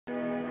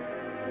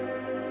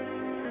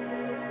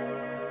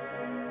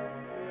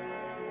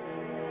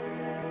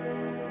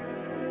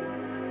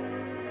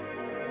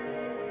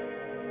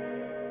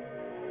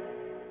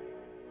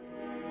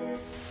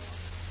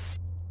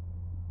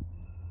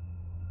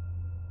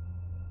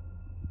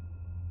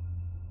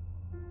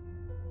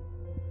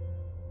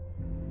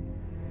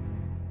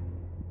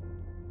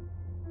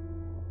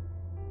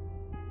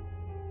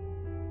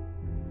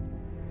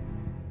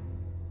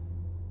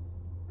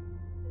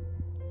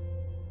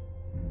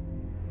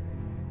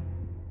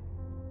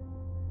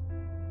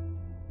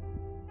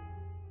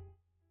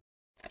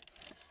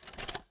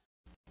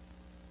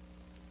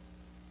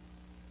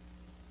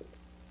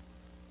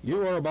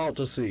You are about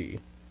to see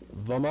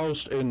the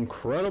most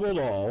incredible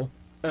doll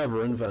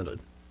ever invented.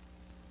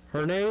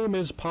 Her name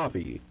is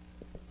Poppy,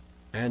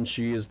 and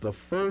she is the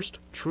first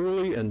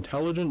truly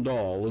intelligent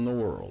doll in the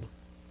world.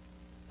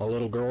 A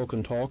little girl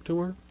can talk to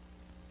her.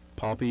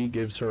 Poppy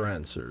gives her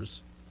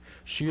answers.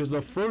 She is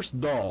the first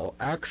doll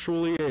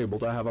actually able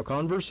to have a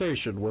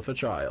conversation with a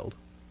child.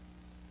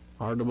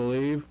 Hard to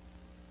believe?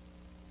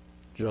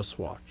 Just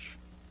watch.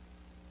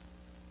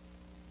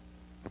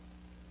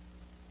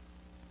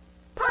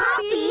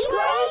 Poppy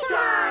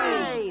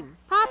playtime!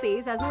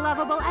 Poppy's as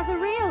lovable as a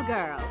real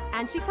girl,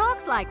 and she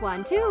talks like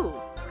one, too.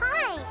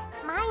 Hi,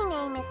 my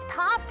name is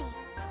Poppy.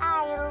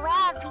 I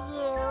love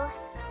you.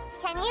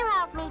 Can you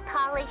help me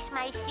polish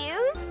my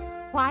shoes?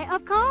 Why,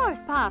 of course,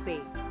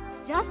 Poppy.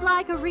 Just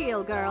like a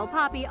real girl,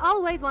 Poppy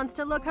always wants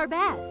to look her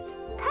best.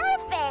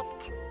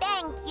 Perfect!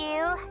 Thank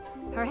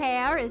you. Her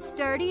hair is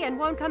sturdy and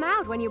won't come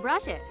out when you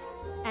brush it,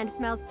 and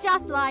smells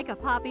just like a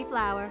poppy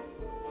flower.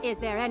 Is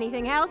there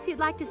anything else you'd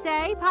like to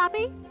say,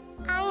 Poppy?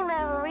 I'm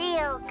a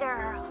real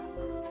girl,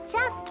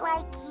 just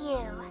like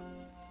you.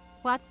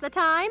 What's the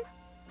time?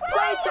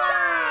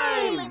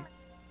 Playtime!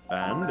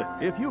 And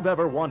if you've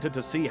ever wanted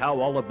to see how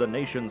all of the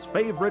nation's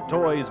favorite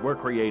toys were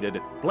created,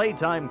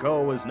 Playtime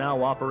Co. is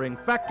now offering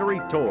factory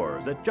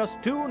tours at just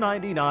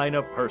 $2.99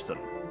 a person.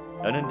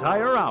 An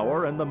entire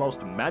hour in the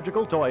most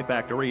magical toy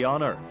factory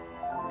on Earth.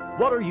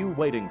 What are you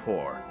waiting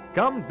for?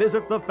 Come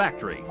visit the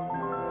factory.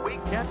 We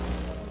can't...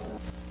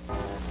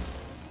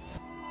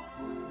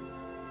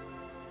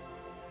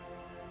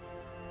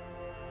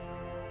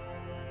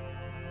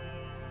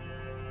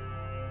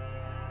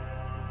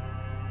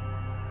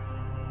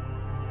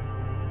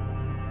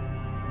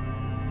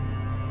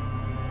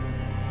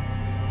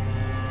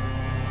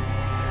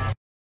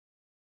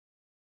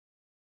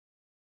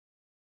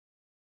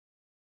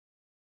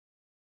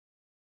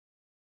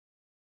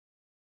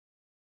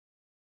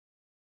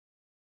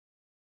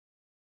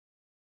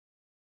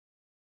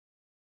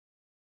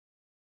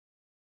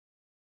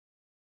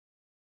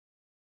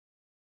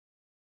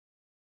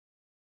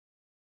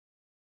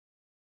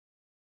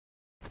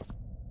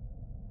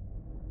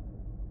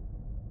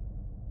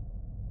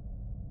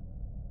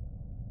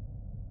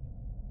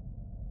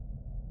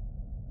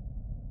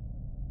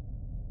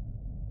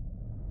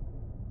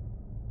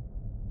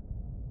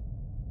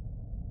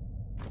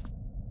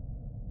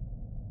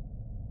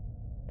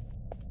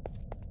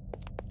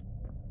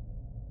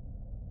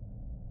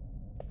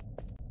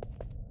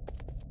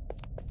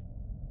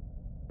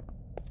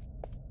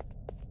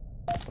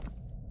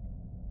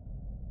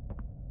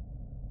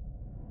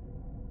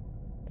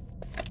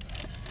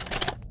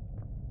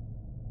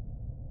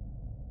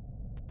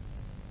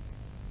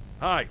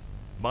 Hi,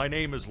 my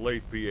name is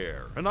Leith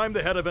Pierre, and I'm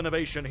the head of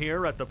innovation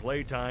here at the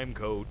Playtime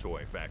Co.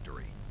 Toy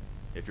Factory.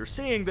 If you're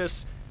seeing this,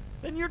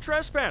 then you're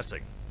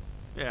trespassing.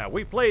 Yeah,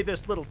 we play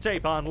this little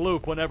tape on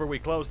loop whenever we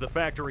close the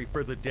factory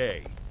for the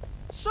day.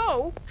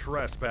 So,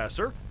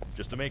 trespasser,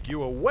 just to make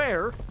you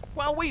aware,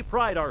 while we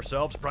pride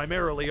ourselves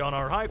primarily on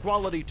our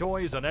high-quality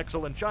toys and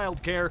excellent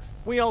child care,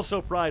 we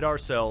also pride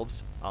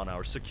ourselves on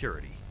our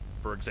security.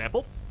 For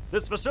example,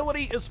 this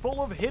facility is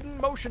full of hidden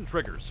motion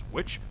triggers,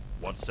 which,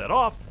 once set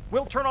off,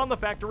 will turn on the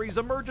factory's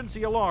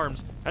emergency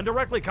alarms and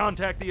directly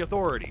contact the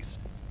authorities.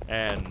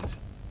 And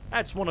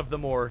that's one of the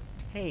more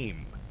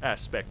tame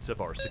aspects of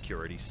our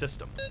security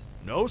system.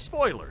 No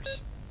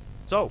spoilers.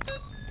 So,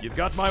 you've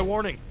got my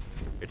warning.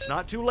 It's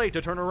not too late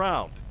to turn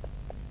around.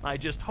 I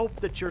just hope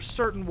that you're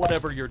certain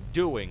whatever you're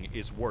doing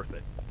is worth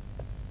it.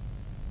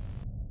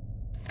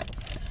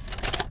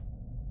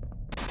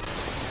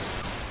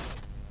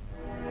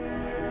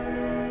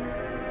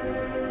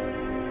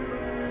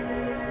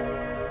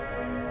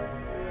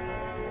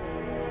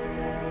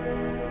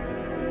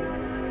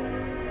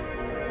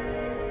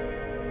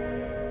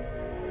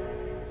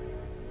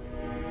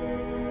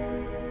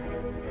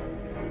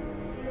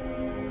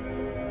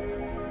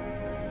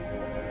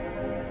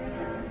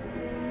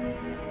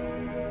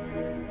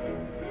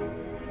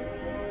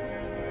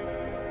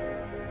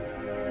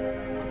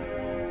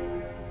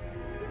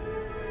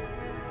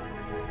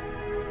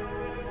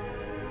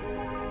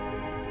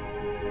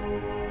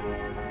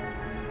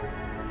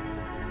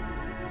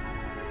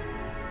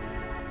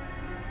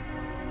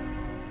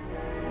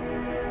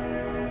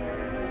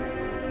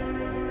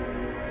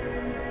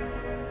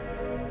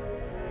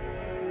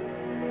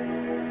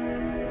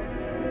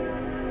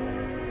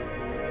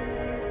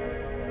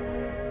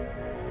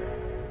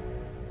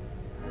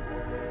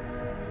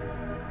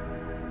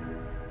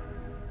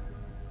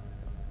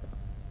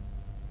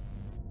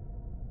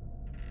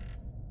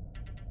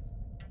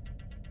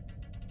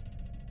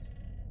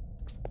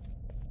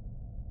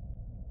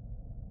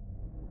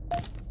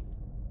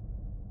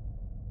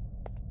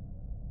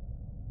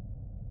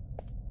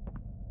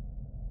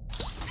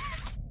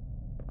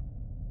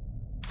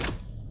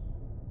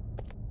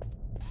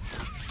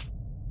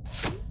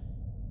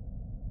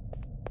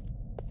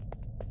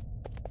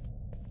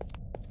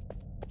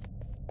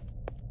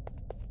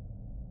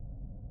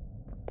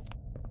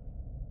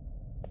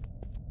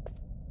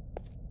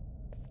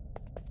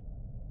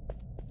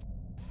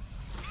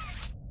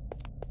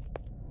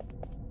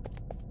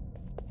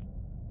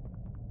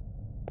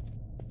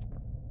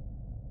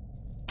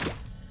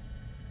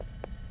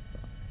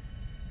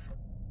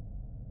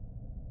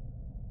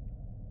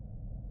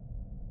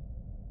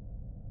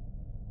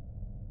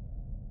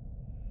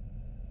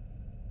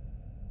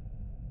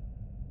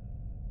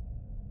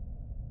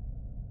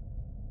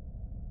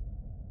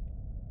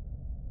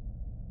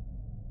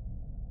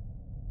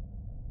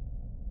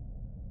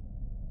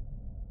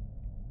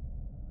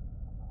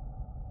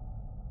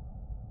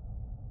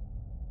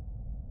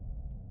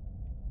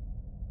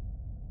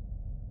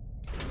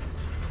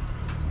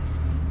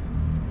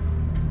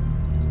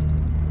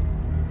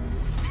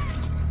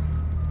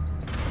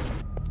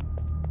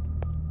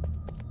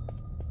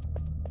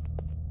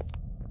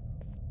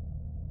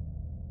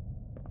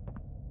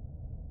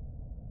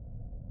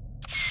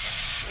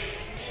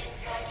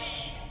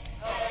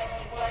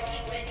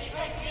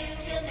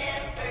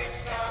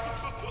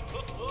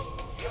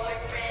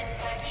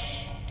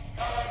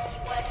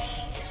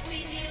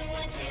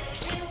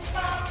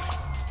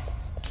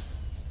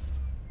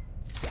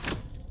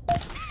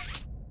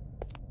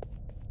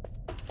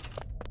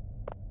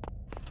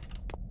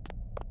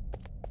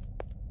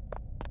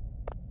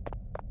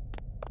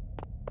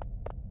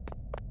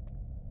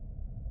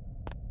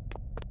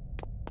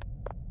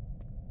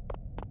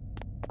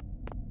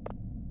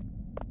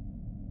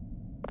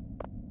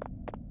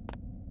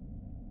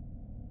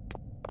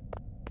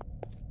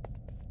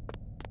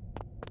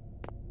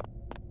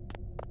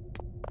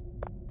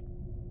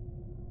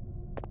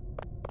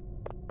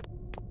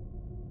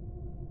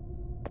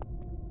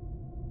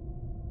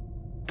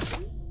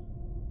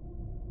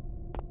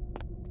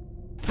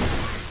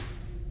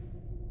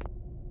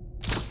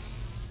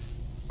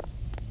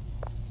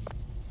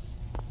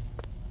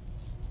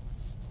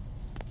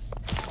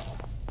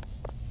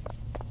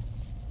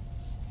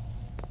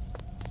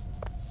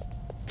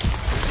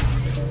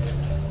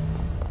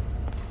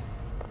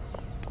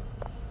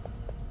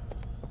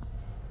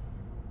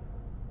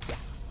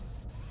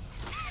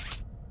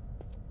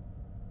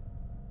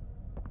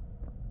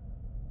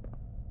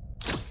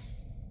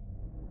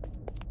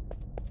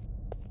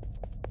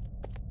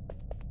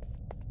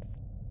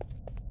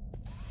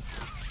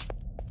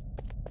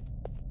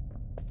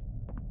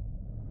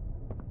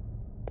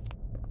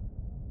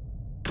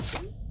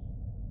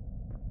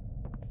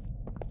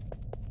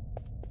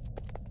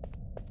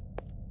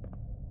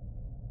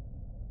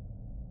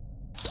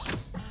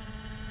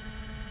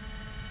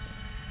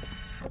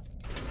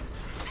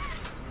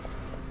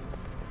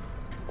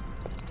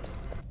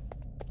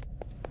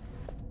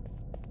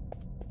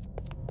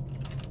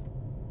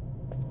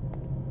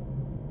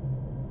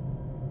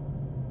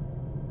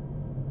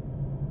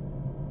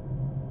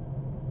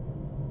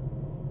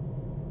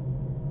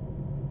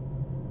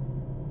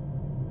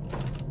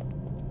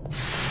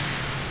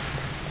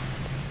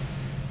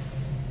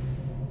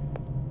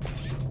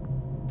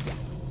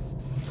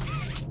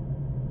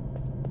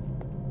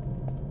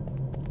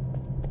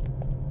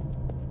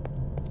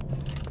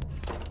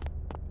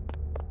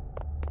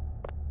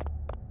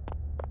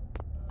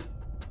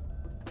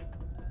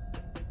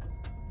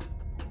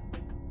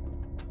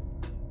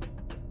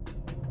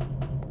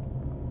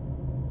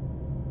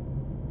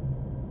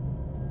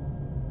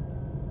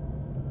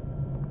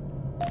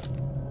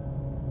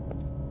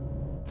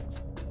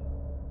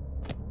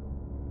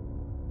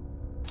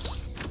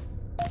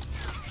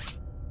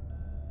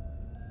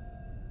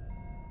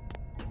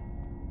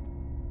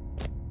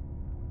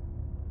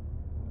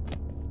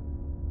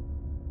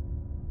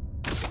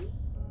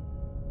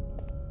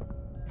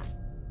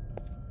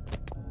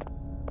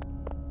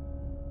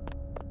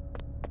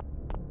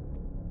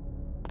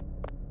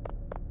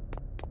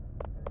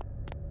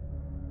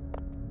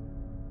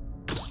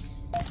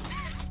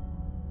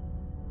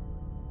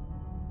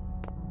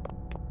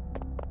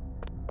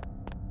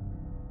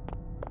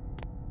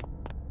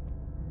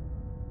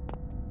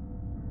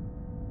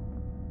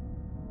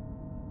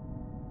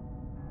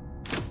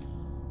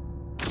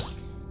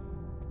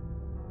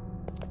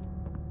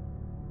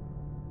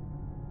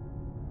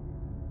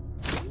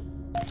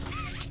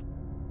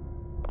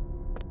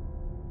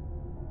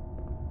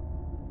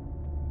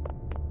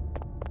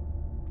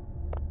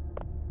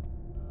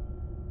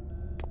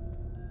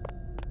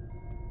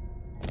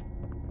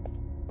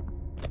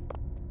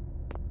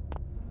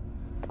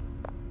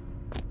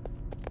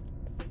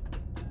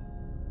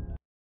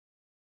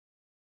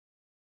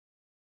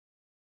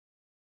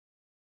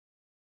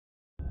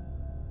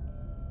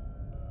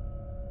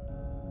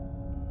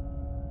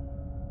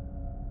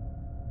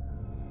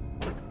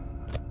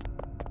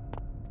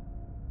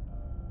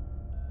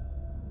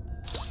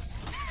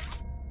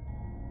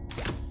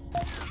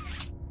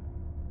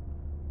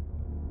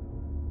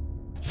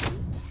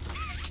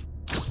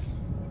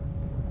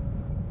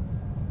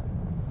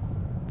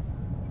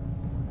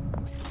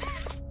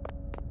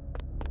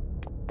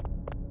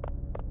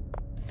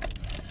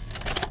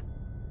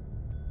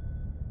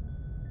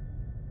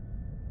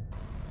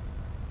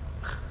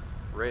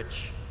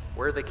 Rich,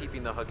 where are they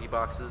keeping the Huggy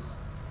boxes?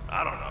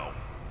 I don't know.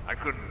 I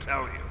couldn't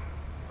tell you.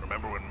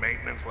 Remember when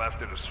maintenance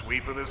left did a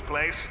sweep of this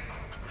place?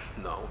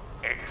 No.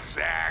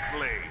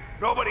 Exactly.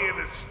 Nobody in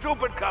this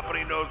stupid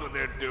company knows what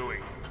they're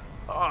doing.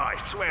 Oh, I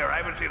swear,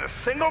 I haven't seen a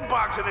single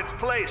box in its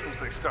place since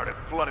they started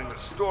flooding the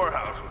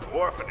storehouse with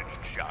orphanage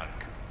junk.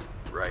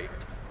 Right.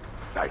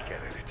 I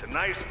get it. It's a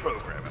nice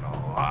program and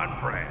all, on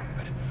brand,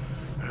 but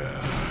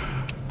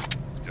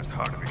it's just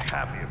hard to be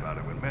happy about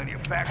it when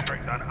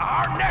manufacturing's on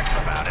our necks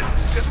about it,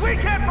 because we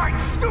can't find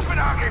stupid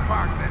Huggy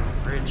boxes.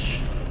 Rich.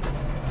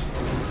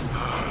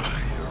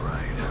 You're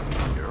right.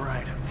 You're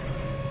right.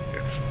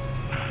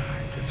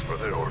 It's for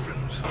the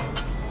orphans.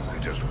 I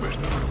just wish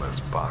there were less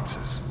boxes.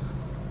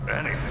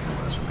 Anything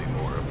less would be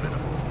more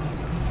amenable.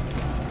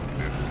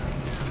 If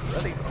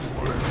ready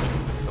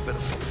for a bit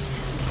of...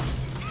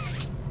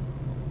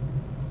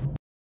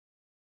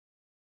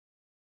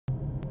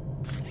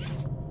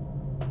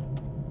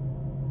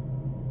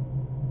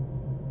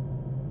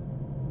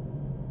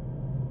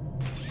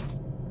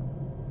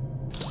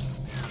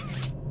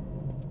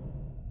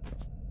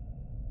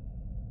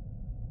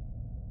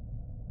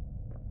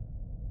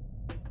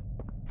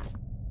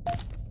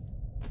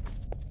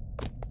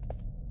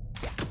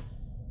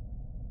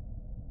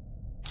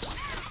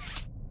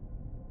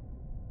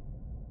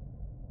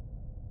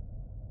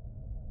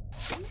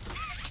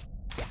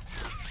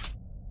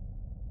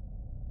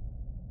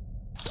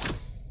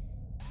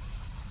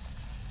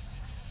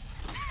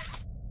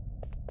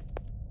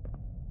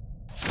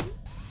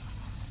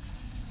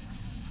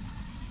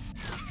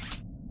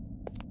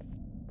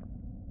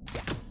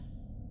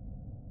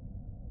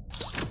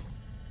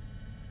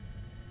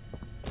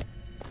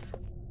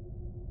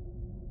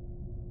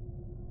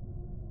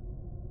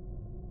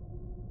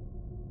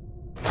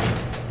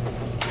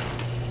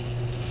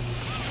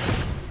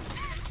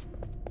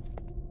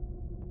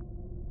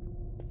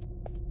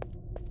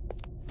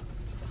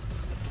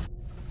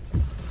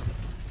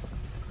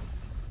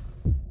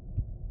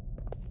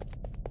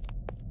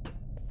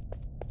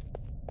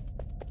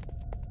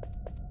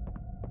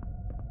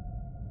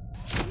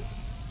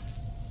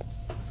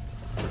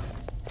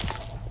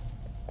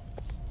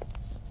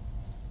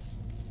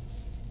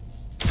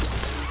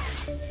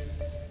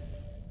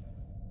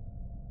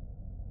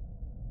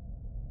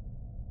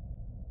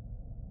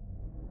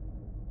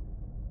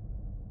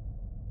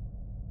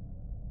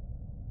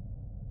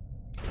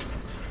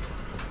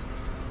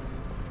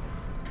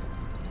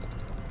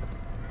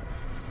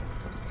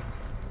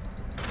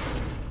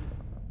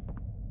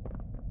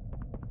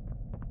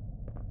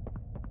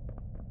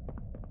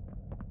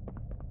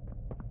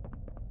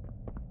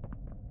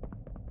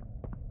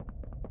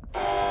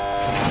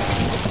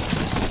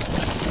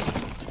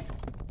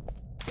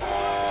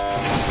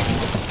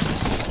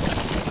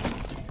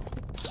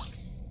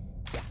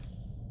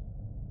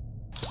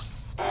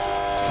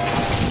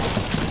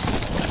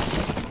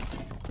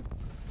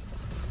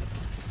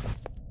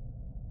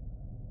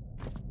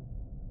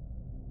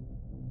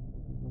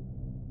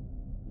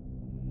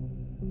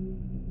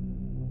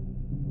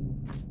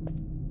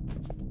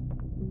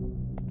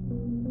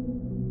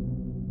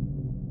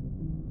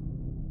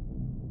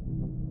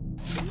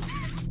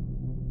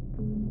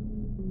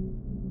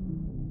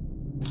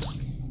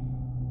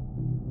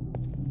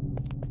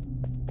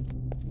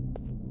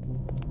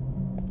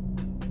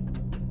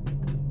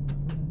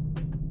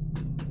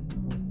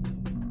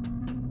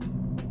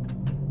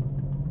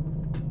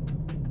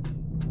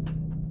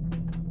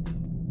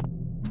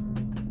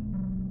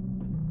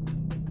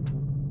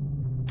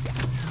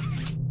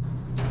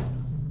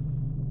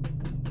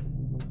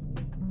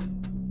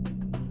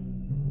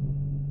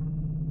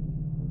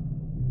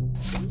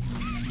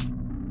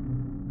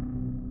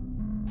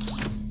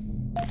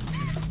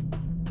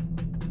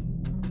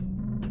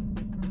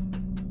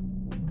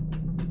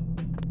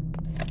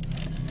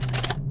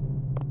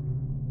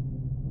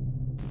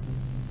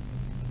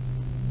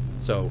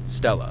 So,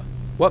 Stella,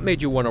 what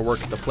made you want to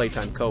work at the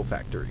Playtime Co.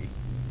 factory?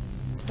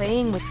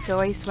 Playing with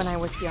toys when I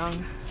was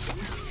young was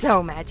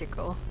so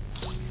magical.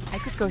 I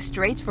could go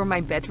straight from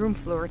my bedroom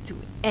floor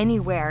to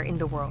anywhere in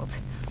the world.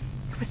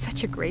 It was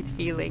such a great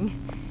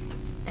feeling.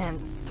 And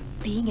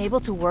being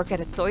able to work at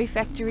a toy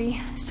factory,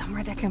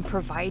 somewhere that can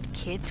provide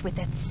kids with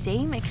that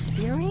same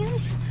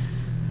experience,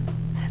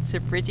 that's a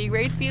pretty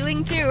great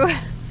feeling too.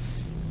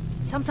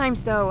 Sometimes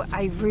though,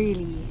 I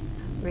really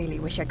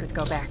wish I could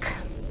go back.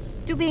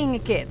 To being a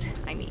kid,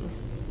 I mean.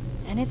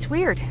 And it's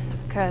weird,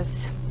 because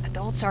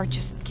adults are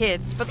just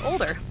kids, but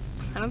older.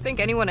 I don't think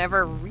anyone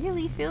ever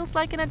really feels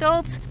like an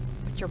adult,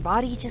 but your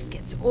body just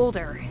gets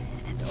older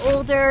and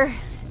older,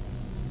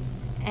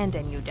 and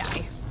then you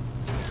die.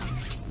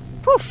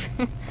 Poof!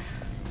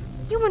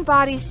 Human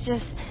bodies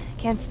just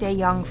can't stay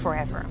young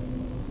forever.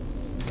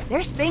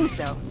 There's things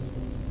though,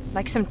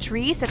 like some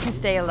trees that can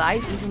stay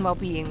alive even while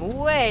being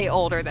way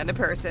older than a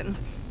person.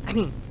 I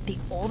mean, the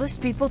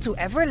oldest people to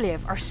ever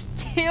live are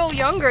still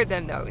younger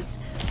than those.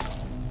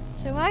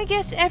 So I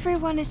guess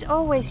everyone is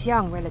always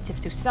young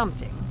relative to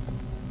something.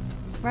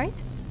 Right?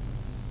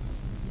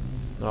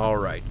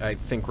 Alright, I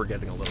think we're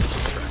getting a little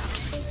distracted.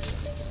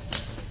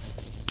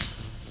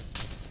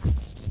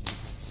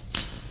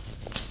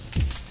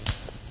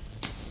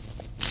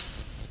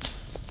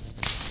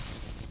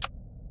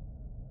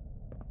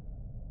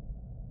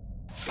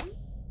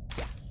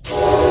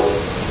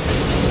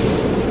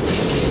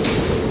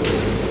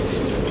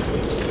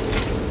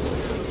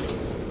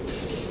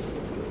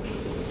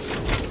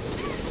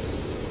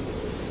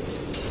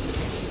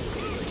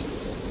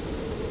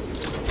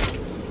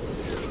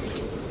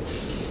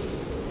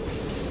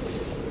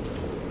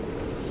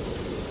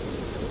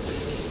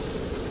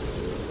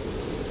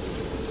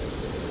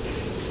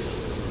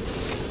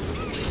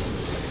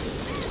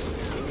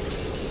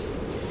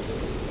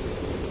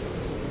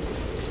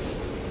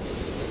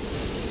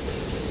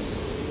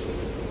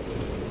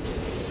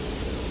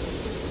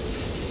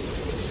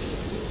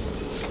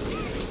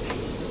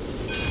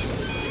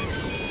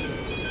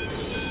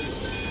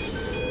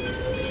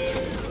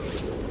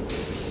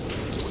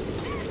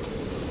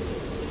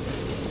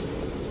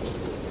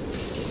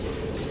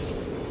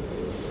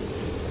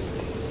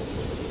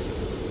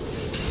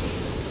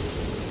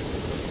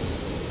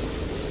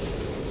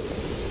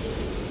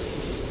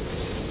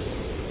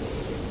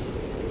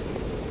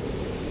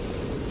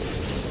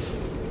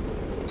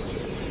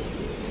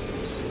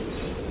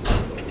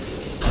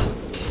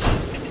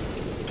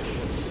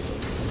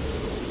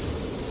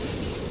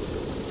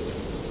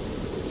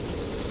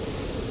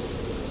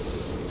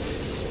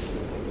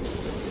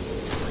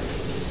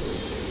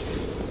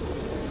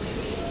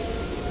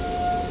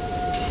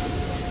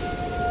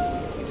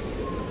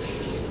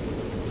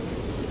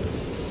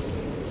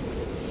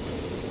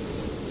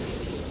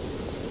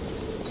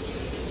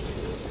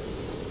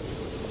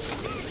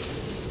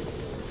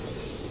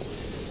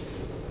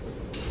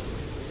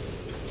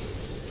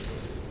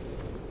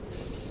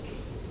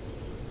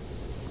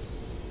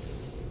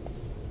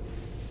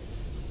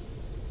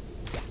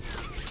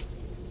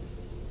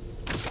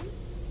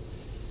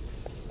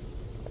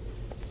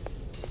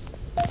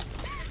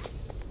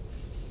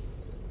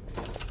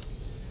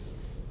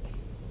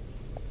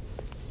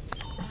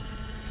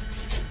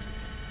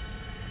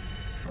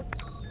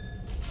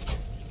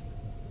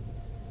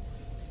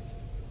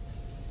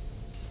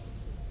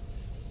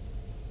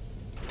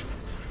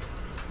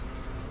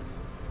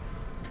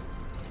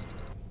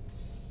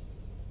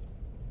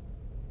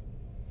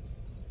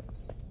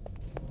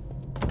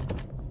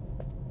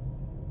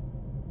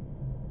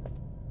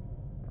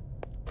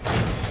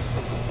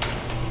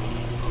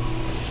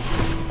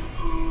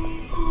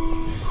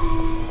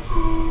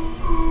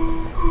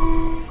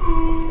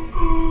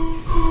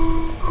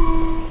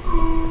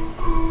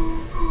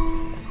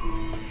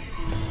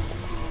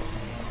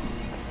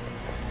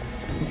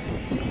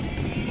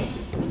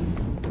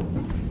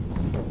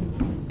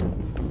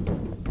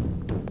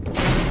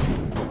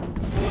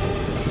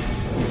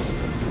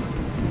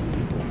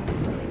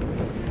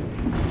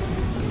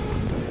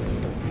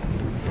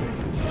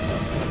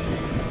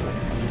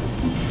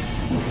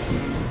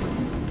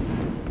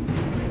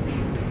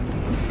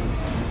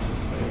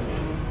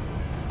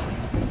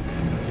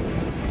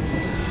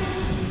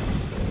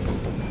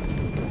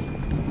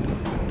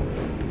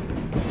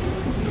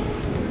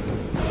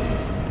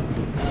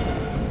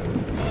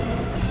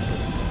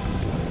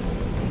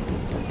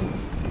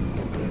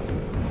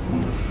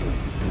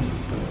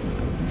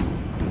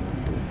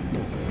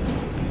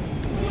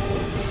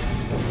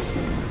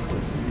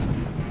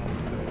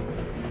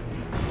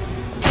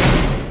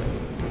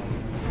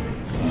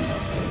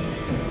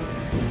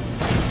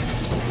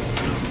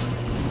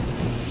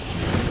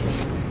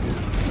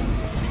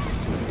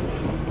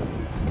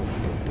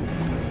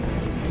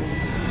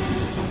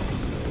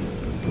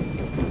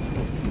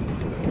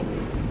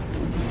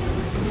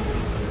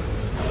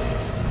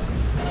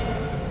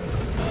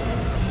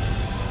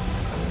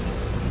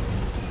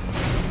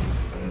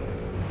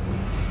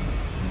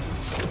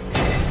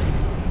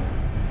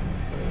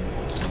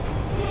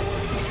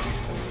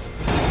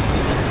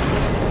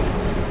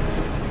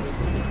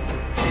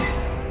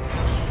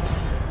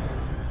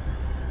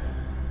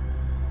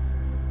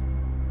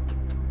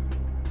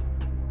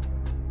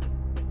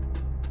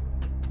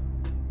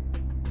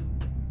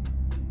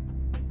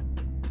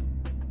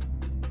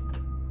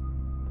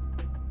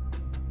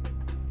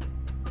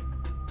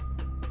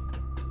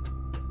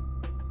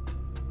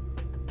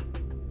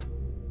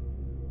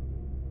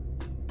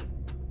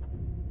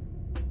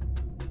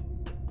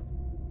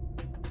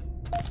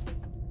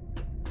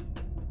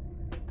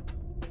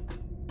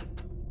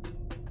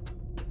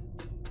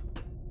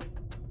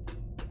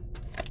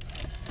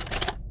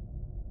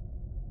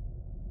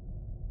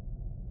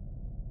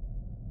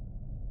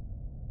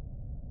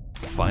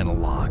 final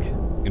log.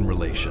 In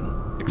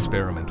relation,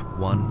 experiment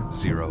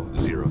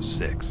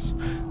 1006,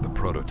 the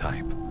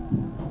prototype.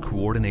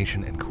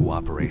 Coordination and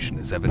cooperation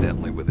is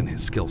evidently within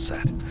his skill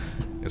set,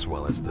 as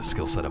well as the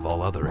skill set of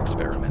all other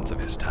experiments of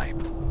his type.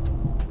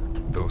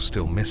 Though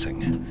still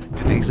missing,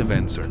 today's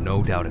events are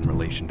no doubt in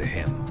relation to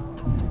him.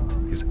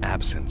 His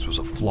absence was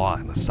a flaw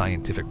in the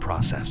scientific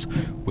process,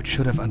 which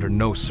should have under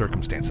no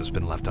circumstances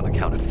been left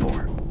unaccounted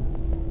for.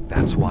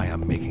 That's why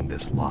I'm making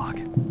this log,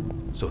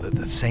 so that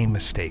the same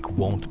mistake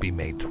won't be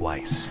made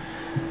twice.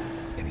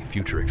 Any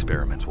future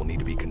experiments will need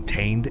to be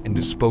contained and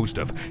disposed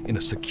of in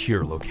a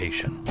secure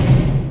location.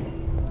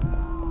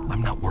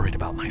 I'm not worried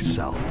about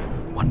myself.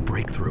 One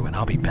breakthrough and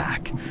I'll be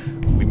back.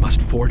 We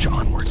must forge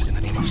onwards in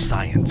the name of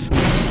science,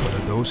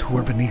 whether those who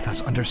are beneath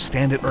us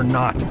understand it or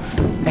not.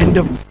 End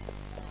of...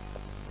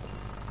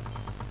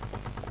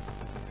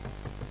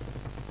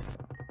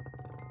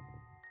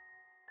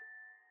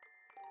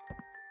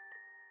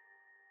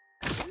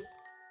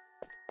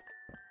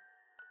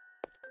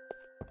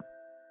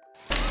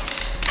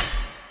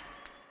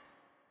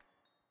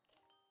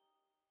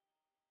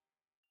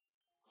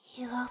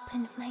 You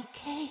opened my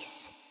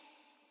case.